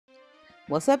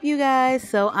What's up, you guys?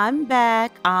 So I'm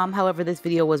back. However, this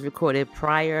video was recorded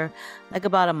prior, like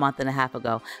about a month and a half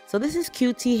ago. So this is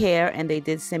QT Hair, and they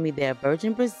did send me their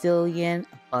Virgin Brazilian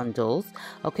bundles.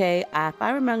 Okay, if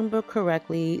I remember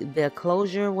correctly, the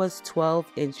closure was 12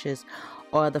 inches,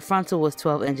 or the frontal was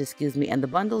 12 inches, excuse me, and the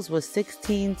bundles was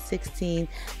 16, 16,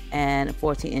 and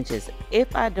 14 inches.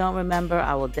 If I don't remember,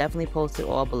 I will definitely post it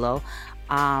all below.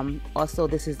 Also,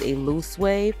 this is a loose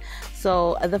wave.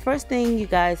 So the first thing you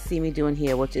guys see me doing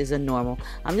here, which is a normal,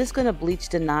 I'm just going to bleach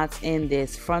the knots in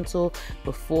this frontal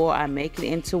before I make it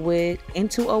into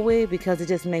a wig, because it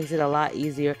just makes it a lot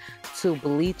easier to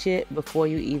bleach it before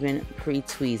you even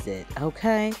pre-tweeze it.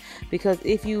 Okay, because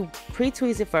if you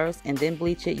pre-tweeze it first and then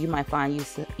bleach it, you might find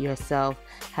yourself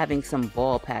having some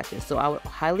bald patches. So I would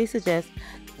highly suggest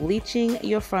bleaching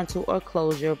your frontal or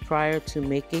closure prior to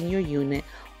making your unit,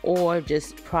 or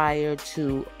just prior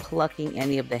to plucking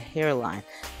any of the hairline.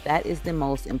 That is the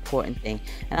most important thing.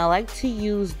 And I like to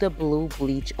use the blue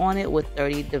bleach on it with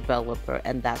 30 Developer,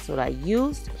 and that's what I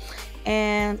used.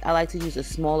 And I like to use a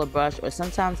smaller brush, or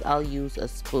sometimes I'll use a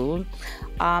spoon.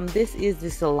 This is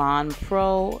the Salon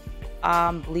Pro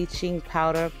bleaching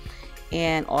powder,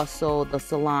 and also the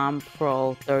Salon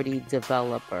Pro 30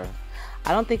 Developer.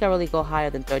 I don't think I really go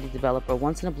higher than 30 Developer.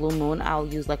 Once in a blue moon, I'll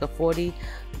use like a 40,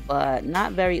 but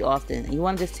not very often. You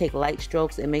want to just take light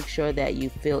strokes and make sure that you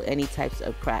feel any types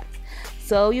of cracks.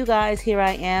 So you guys, here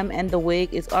I am, and the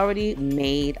wig is already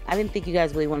made. I didn't think you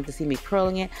guys really wanted to see me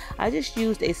curling it. I just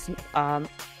used a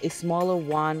smaller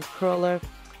wand curler,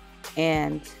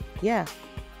 and yeah,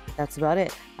 that's about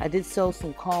it. I did sew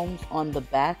some combs on the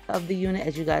back of the unit,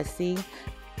 as you guys see,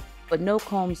 but no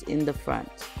combs in the front.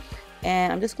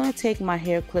 And I'm just going to take my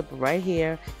hair clip right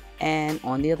here and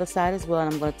on the other side as well,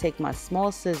 and I'm going to take my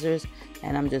small scissors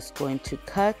and I'm just going to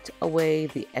cut away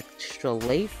the extra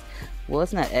lace. Well,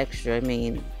 it's not extra, I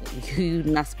mean, you're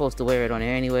not supposed to wear it on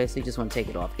there anyway, so you just want to take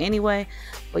it off anyway,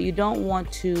 but you don't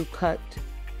want to cut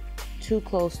too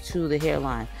close to the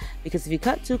hairline, because if you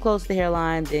cut too close to the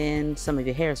hairline, then some of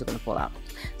your hairs are going to fall out.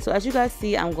 So as you guys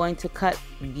see, I'm going to cut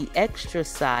the extra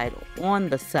side on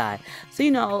the side. So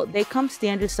you know, they come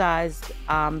standard sized,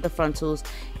 the frontals,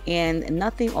 and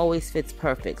nothing always fits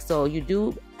perfect. So you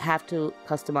do have to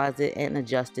customize it and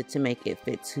adjust it to make it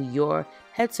fit to your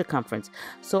head circumference.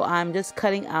 So I'm just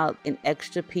cutting out an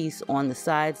extra piece on the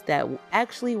sides that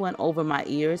actually went over my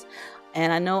ears.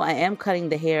 And I know I am cutting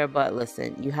the hair, but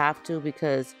listen, you have to,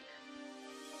 because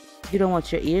you don't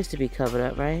want your ears to be covered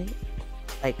up, right?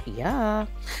 Like, yeah.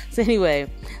 So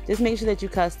anyway, just make sure that you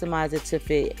customize it to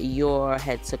fit your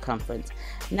head circumference.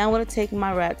 Now I'm going to take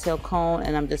my rat tail comb,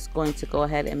 and I'm just going to go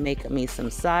ahead and make me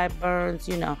some sideburns.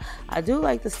 You know, I do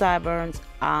like the sideburns.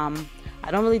 I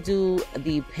don't really do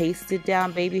the pasted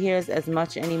down baby hairs as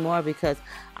much anymore, because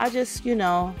I just, you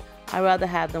know, I rather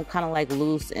have them kind of like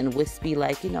loose and wispy,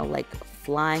 like, you know, like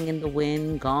flying in the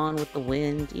wind, gone with the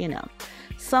wind, you know,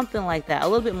 something like that, a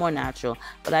little bit more natural.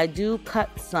 But I do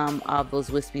cut some of those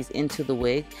wispies into the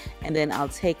wig, and then I'll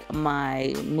take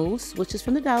my mousse, which is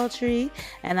from the Dollar Tree,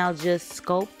 and I'll just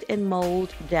sculpt and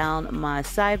mold down my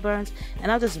sideburns, and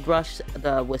I'll just brush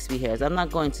the wispy hairs. I'm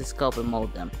not going to sculpt and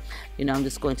mold them, you know, I'm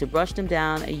just going to brush them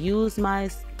down and use my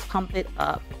Pump It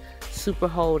Up Super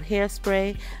Hold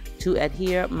hairspray to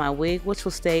adhere my wig, which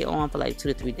will stay on for like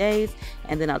 2 to 3 days.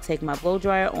 And then I'll take my blow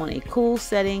dryer on a cool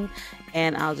setting,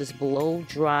 and I'll just blow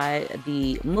dry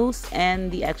the mousse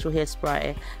and the actual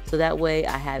hairspray, so that way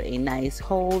I have a nice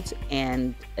hold.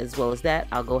 And as well as that,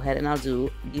 I'll go ahead and I'll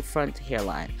do the front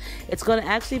hairline. It's going to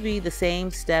actually be the same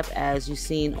step as you've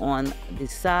seen on the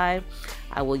side.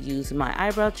 I will use my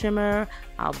eyebrow trimmer.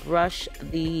 I'll brush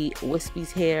the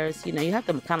wispy's hairs. You know, you have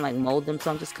to kind of like mold them,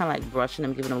 so I'm just kind of like brushing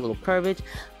them, giving them a little curvage,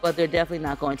 but they're definitely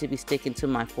not going to be sticking to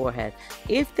my forehead.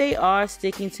 If they are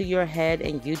sticking to your head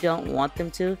and you don't want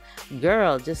them to,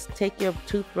 girl, just take your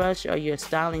toothbrush or your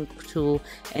styling tool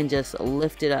and just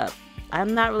lift it up.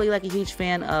 I'm not really like a huge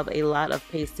fan of a lot of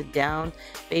pasted down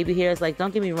baby hairs. Like,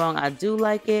 don't get me wrong, I do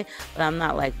like it, but I'm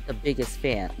not like the biggest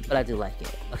fan, but I do like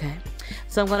it, okay?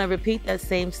 So I'm going to repeat that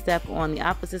same step on the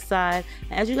opposite side.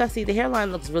 And as you guys see, the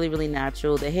hairline looks really, really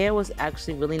natural. The hair was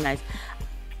actually really nice.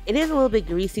 It is a little bit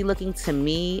greasy looking to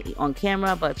me on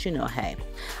camera, but you know, hey.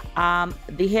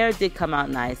 The hair did come out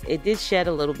nice. It did shed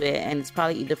a little bit, and it's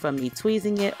probably either from me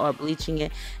tweezing it or bleaching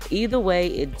it. Either way,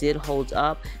 it did hold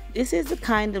up. This is a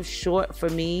kind of short for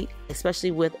me,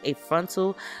 especially with a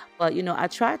frontal. But you know, I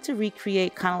tried to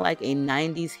recreate kind of like a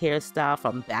 90s hairstyle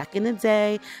from back in the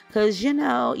day, because you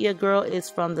know, your girl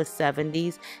is from the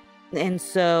 70s. And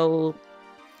so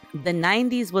The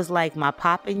 90s was like my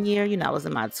popping year. You know, I was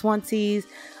in my 20s.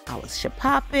 I was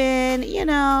popping, you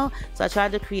know. So I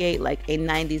tried to create like a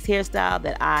 90s hairstyle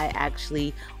that I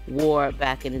actually wore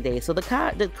back in the day. So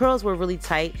the curls were really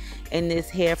tight in this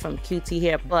hair from QT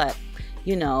Hair, but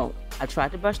you know, I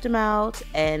tried to brush them out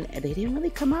and they didn't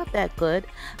really come out that good.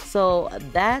 So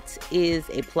that is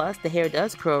a plus. The hair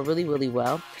does curl really, really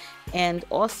well. And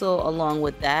also along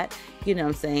with that, you know what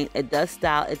I'm saying, it does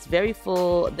style. It's very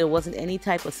full. There wasn't any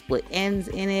type of split ends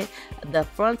in it. The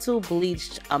frontal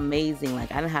bleached amazing.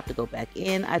 Like, I didn't have to go back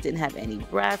in. I didn't have any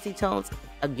brassy tones.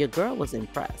 Your girl was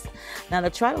impressed. Now, to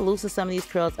try to loosen some of these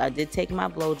curls, I did take my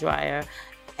blow dryer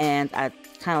and I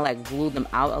kind of like glued them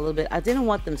out a little bit. I didn't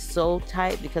want them so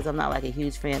tight because I'm not like a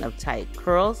huge fan of tight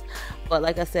curls. But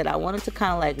like I said, I wanted to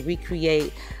kind of like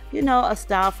recreate, you know, a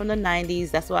style from the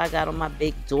 90s. That's why I got on my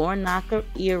big door knocker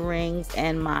earrings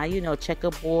and my, you know,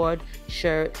 checkerboard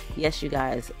shirt. Yes, you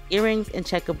guys, earrings and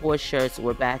checkerboard shirts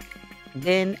were back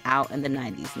then out in the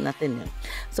 90s, nothing new.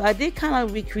 So I did kind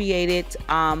of recreate it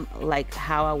like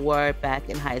how I wore it back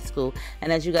in high school.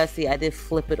 And as you guys see, I did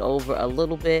flip it over a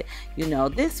little bit. You know,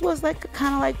 this was like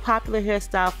kind of like popular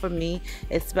hairstyle for me,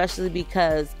 especially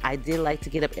because I did like to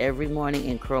get up every morning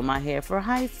and curl my hair for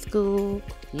high school,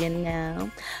 you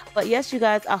know. But yes, you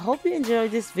guys, I hope you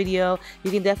enjoyed this video.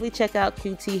 You can definitely check out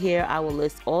QT Hair. I will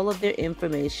list all of their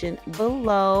information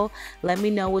below. Let me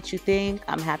know what you think.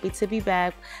 I'm happy to be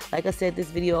back. Like I said,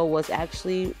 this video was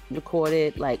actually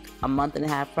recorded like a month and a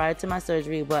half prior to my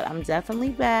surgery, but I'm definitely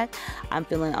back. I'm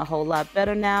feeling a whole lot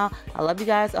better now. I love you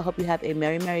guys. I hope you have a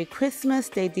Merry Christmas.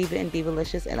 Stay diva and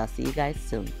divalicious, and I'll see you guys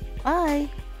soon. Bye.